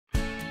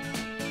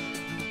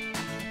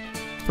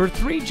For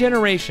 3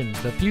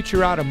 generations, the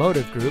Future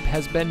Automotive Group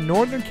has been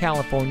Northern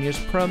California's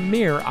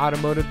premier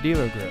automotive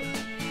dealer group.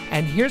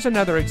 And here's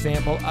another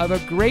example of a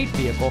great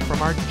vehicle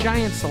from our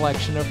giant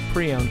selection of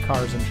pre-owned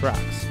cars and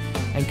trucks.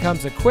 And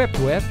comes equipped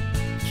with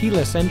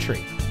keyless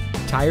entry,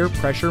 tire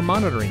pressure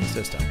monitoring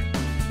system,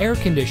 air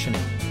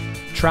conditioning,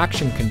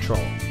 traction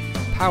control,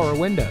 power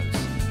windows,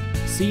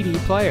 CD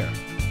player,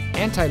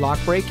 anti-lock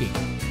braking,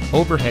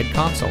 overhead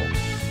console,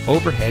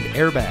 overhead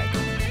airbag,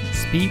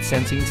 speed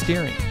sensing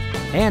steering,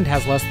 and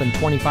has less than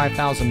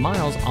 25,000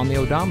 miles on the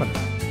odometer.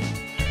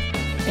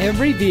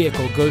 Every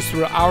vehicle goes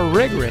through our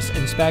rigorous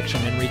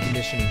inspection and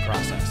reconditioning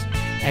process.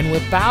 And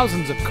with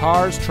thousands of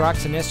cars,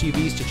 trucks, and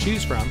SUVs to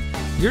choose from,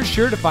 you're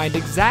sure to find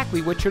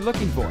exactly what you're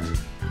looking for.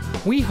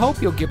 We hope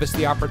you'll give us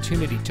the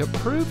opportunity to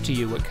prove to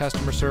you what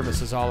customer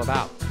service is all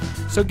about.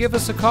 So give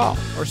us a call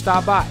or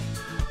stop by.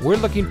 We're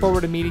looking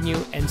forward to meeting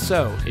you, and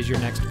so is your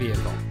next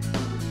vehicle.